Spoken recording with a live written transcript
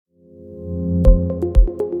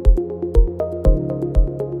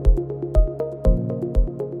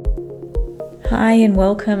Hi, and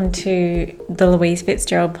welcome to the Louise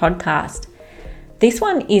Fitzgerald podcast. This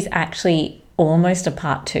one is actually almost a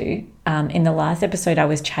part two. In the last episode, I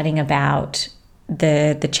was chatting about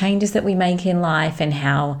the changes that we make in life and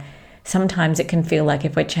how sometimes it can feel like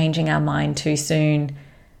if we're changing our mind too soon,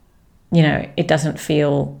 it doesn't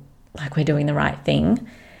feel like we're doing the right thing.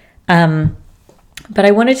 But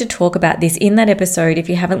I wanted to talk about this in that episode. If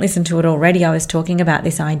you haven't listened to it already, I was talking about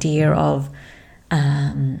this idea of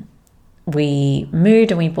we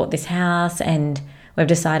moved and we bought this house and we've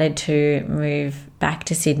decided to move back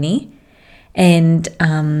to Sydney. And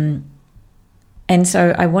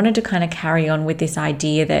so I wanted to kind of carry on with this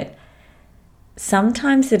idea that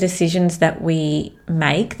sometimes the decisions that we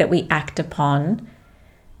make, that we act upon,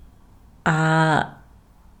 are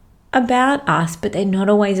about us, but they're not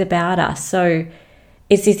always about us. So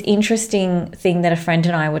it's this interesting thing that a friend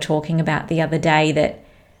and I were talking about the other day, that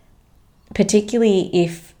particularly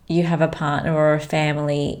if you have a partner or a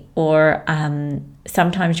family, or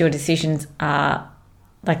sometimes your decisions are,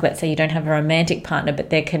 like, let's say you don't have a romantic partner, but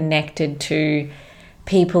they're connected to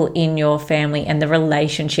people in your family and the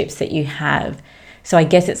relationships that you have. So I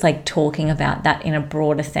guess it's like talking about that in a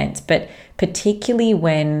broader sense, but particularly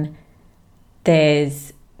when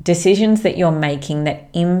there's decisions that you're making that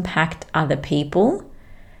impact other people,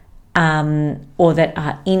 or that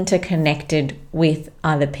are interconnected with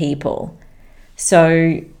other people.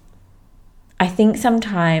 So I think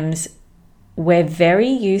sometimes we're very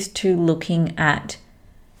used to looking at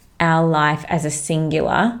our life as a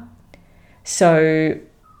singular. So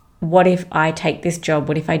what if I take this job?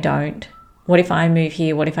 What if I don't? What if I move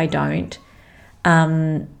here? What if I don't?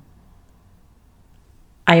 I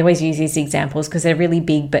always use these examples because they're really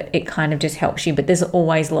big, but it kind of just helps you. But there's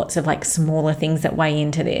always lots of like smaller things that weigh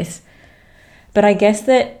into this. But I guess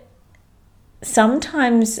that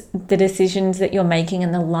sometimes the decisions that you're making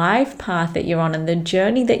and the life path that you're on and the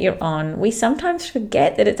journey that you're on, we sometimes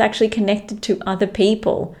forget that it's actually connected to other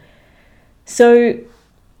people. So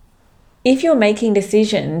if you're making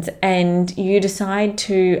decisions and you decide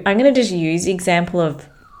to, I'm going to just use the example of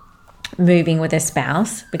moving with a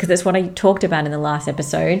spouse, because that's what I talked about in the last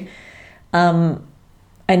episode. And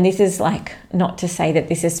this is like, not to say that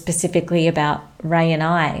this is specifically about Ray and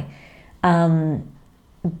I,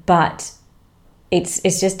 but it's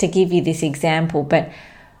just to give you this example. But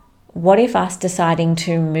what if us deciding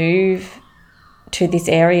to move to this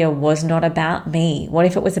area was not about me? What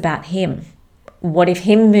if it was about him? What if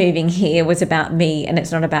him moving here was about me and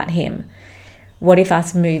it's not about him? What if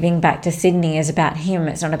us moving back to Sydney is about him,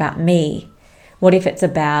 it's not about me? What if it's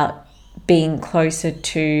about being closer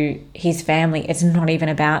to his family, it's not even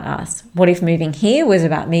about us? What if moving here was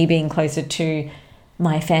about me being closer to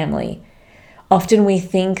my family? Often we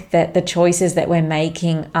think that the choices that we're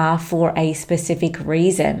making are for a specific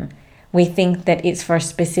reason. We think that it's for a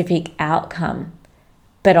specific outcome,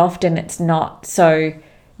 but often it's not. So,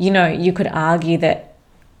 you could argue that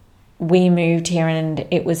we moved here and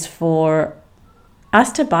it was for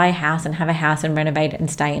us to buy a house and have a house and renovate it and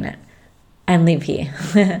stay in it and live here,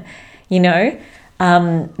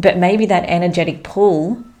 but maybe that energetic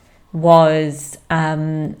pull was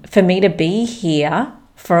for me to be here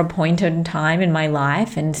for a point in time in my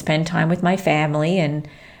life and spend time with my family. And,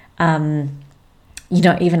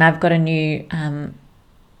 even I've got a new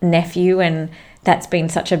nephew, and that's been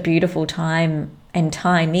such a beautiful time and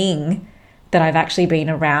timing that I've actually been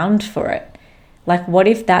around for it. Like, what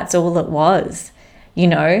if that's all it was,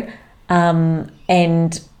 and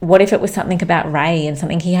what if it was something about Ray and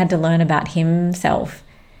something he had to learn about himself?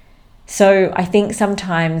 So I think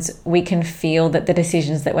sometimes we can feel that the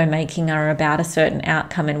decisions that we're making are about a certain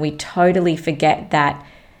outcome, and we totally forget that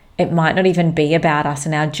it might not even be about us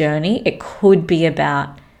and our journey. It could be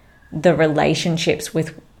about the relationships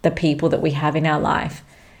with the people that we have in our life.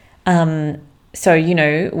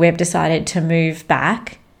 So, we've decided to move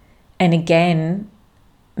back. And again,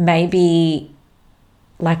 maybe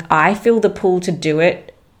like I feel the pull to do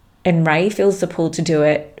it and Ray feels the pull to do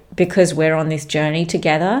it because we're on this journey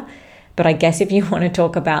together. But I guess if you want to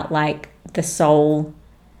talk about like the soul,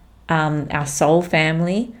 our soul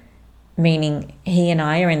family, meaning he and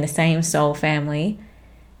I are in the same soul family,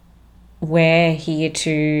 we're here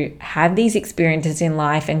to have these experiences in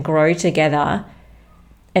life and grow together.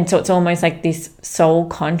 And so it's almost like this soul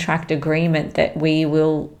contract agreement that we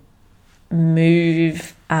will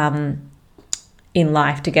move in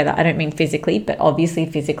life together. I don't mean physically, but obviously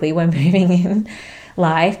physically we're moving in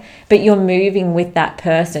life, but you're moving with that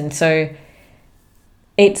person. So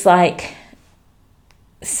it's like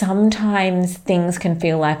sometimes things can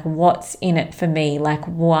feel like, what's in it for me? Like,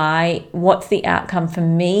 what's the outcome for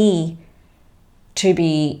me to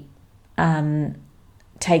be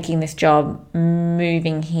taking this job,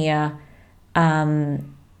 moving here,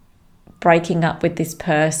 breaking up with this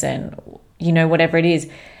person, whatever it is.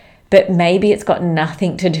 But maybe it's got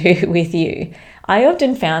nothing to do with you. I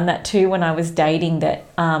often found that too when I was dating, that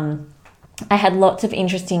I had lots of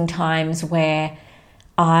interesting times where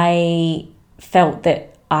I felt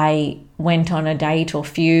that I went on a date or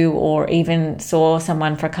few, or even saw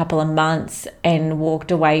someone for a couple of months and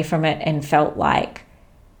walked away from it and felt like,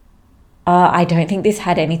 I don't think this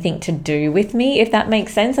had anything to do with me, if that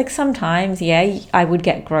makes sense. Like sometimes, yeah, I would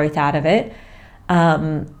get growth out of it.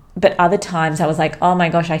 But other times I was like, oh my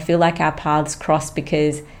gosh, I feel like our paths crossed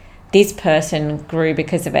because this person grew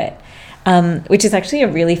because of it. Which is actually a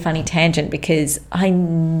really funny tangent, because I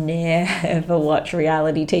never watch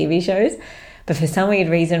reality TV shows. But for some weird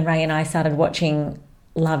reason, Ray and I started watching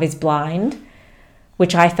Love is Blind,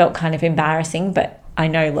 which I felt kind of embarrassing, but I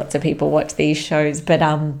know lots of people watch these shows. But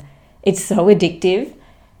it's so addictive.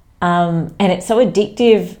 And it's so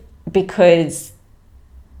addictive because,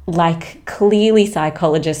 like, clearly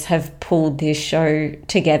psychologists have pulled this show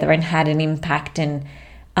together and had an impact and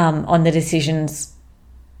on the decisions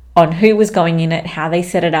on who was going in it, how they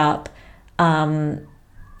set it up.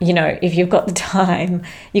 If you've got the time,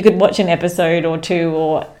 you could watch an episode or two,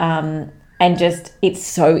 or and just, it's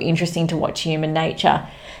so interesting to watch human nature.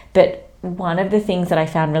 But one of the things that I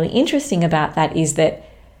found really interesting about that is that,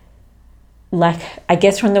 like, I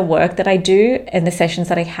guess from the work that I do and the sessions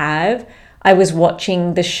that I have, I was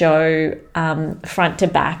watching the show front to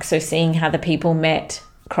back, so seeing how the people met,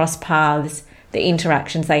 cross paths, the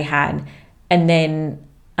interactions they had, and then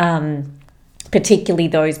particularly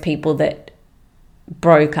those people that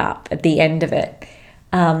broke up at the end of it.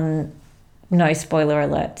 No spoiler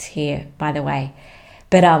alerts here, by the way.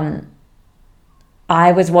 But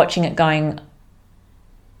I was watching it going,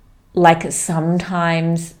 like,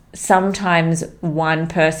 sometimes one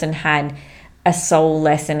person had a soul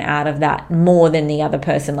lesson out of that more than the other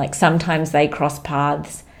person. Like sometimes they cross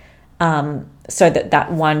paths so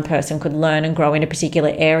that one person could learn and grow in a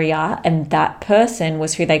particular area, and that person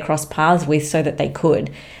was who they crossed paths with so that they could.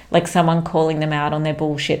 Like someone calling them out on their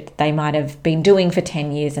bullshit that they might have been doing for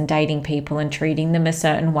 10 years and dating people and treating them a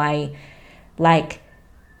certain way. Like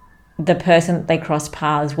the person that they crossed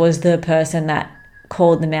paths was the person that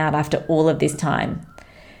called them out after all of this time.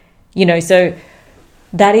 So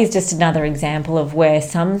that is just another example of where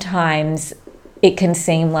sometimes it can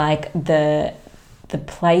seem like the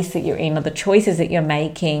place that you're in, or the choices that you're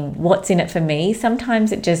making, what's in it for me,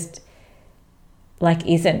 sometimes it just like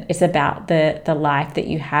isn't. It's about the life that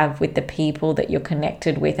you have with the people that you're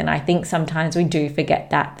connected with. And I think sometimes we do forget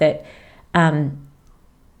that I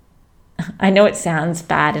know it sounds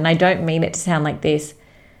bad, and I don't mean it to sound like this.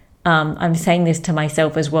 I'm saying this to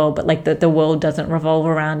myself as well, but like the world doesn't revolve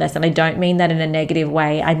around us. And I don't mean that in a negative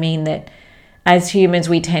way. I mean that as humans,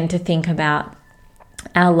 we tend to think about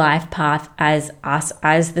our life path as us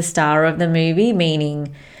as the star of the movie,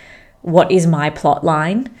 meaning what is my plot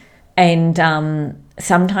line? And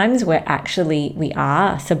sometimes we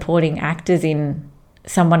are supporting actors in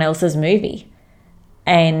someone else's movie.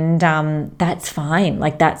 And that's fine.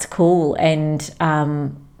 Like that's cool. And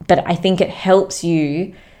but I think it helps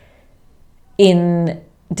you in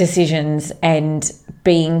decisions and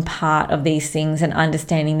being part of these things, and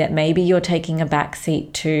understanding that maybe you're taking a back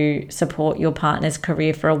seat to support your partner's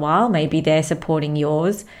career for a while. Maybe they're supporting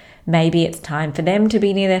yours. Maybe it's time for them to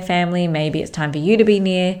be near their family. Maybe it's time for you to be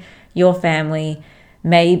near your family.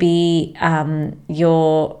 Maybe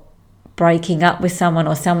you're breaking up with someone,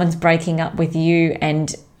 or someone's breaking up with you,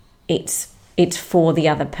 and it's for the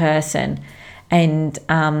other person. And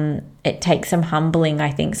it takes some humbling, I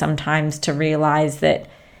think, sometimes to realize that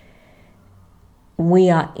we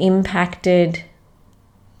are impacted.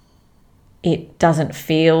 It doesn't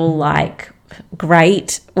feel like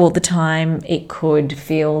great all the time. It could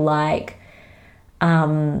feel like,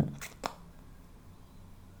 almost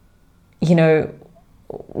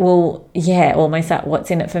like,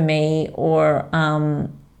 what's in it for me? Or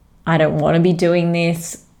I don't want to be doing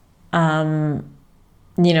this. Or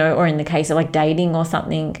in the case of like dating or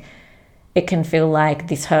something, it can feel like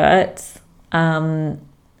this hurts.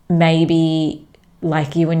 Maybe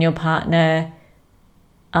like you and your partner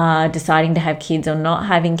are deciding to have kids or not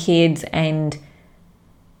having kids, and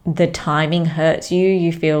the timing hurts you.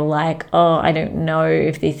 You feel like, oh, I don't know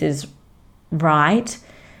if this is right.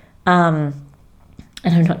 And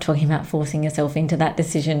I'm not talking about forcing yourself into that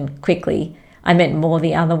decision quickly. I meant more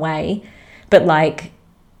the other way. But like,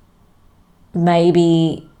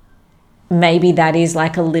 maybe that is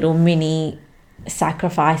like a little mini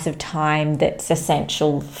sacrifice of time that's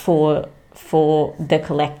essential for for the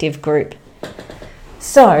collective group.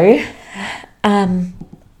 So,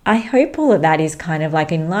 I hope all of that is kind of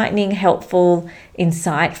like enlightening, helpful,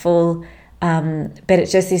 insightful, but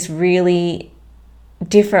it's just this really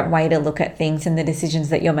different way to look at things and the decisions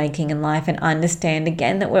that you're making in life, and understand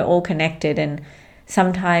again that we're all connected, and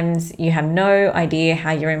sometimes you have no idea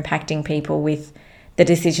how you're impacting people with the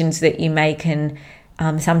decisions that you make, and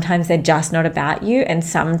sometimes they're just not about you, and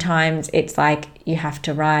sometimes it's like you have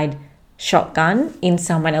to ride shotgun in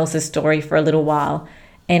someone else's story for a little while.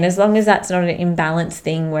 And as long as that's not an imbalanced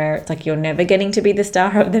thing where it's like you're never getting to be the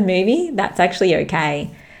star of the movie, that's actually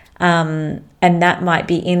okay. And that might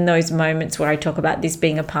be in those moments where I talk about this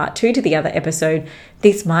being a part 2 to the other episode.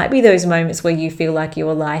 This might be those moments where you feel like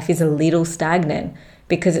your life is a little stagnant,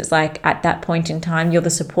 because it's like at that point in time, you're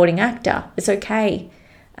the supporting actor. It's okay.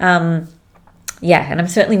 And I'm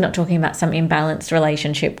certainly not talking about some imbalanced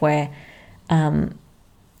relationship where,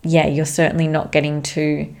 you're certainly not getting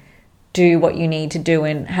to do what you need to do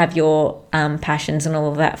and have your passions and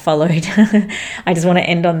all of that followed. I just want to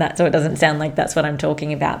end on that so it doesn't sound like that's what I'm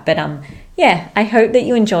talking about. But I hope that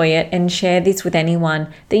you enjoy it, and share this with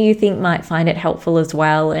anyone that you think might find it helpful as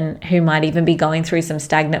well, and who might even be going through some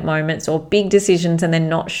stagnant moments or big decisions and they're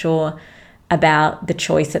not sure about the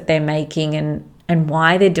choice that they're making and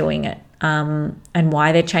why they're doing it, and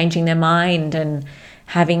why they're changing their mind and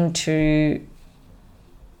having to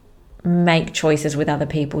make choices with other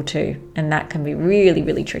people too. And that can be really,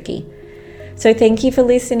 really tricky. So thank you for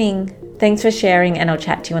listening. Thanks for sharing, and I'll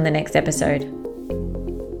chat to you on the next episode.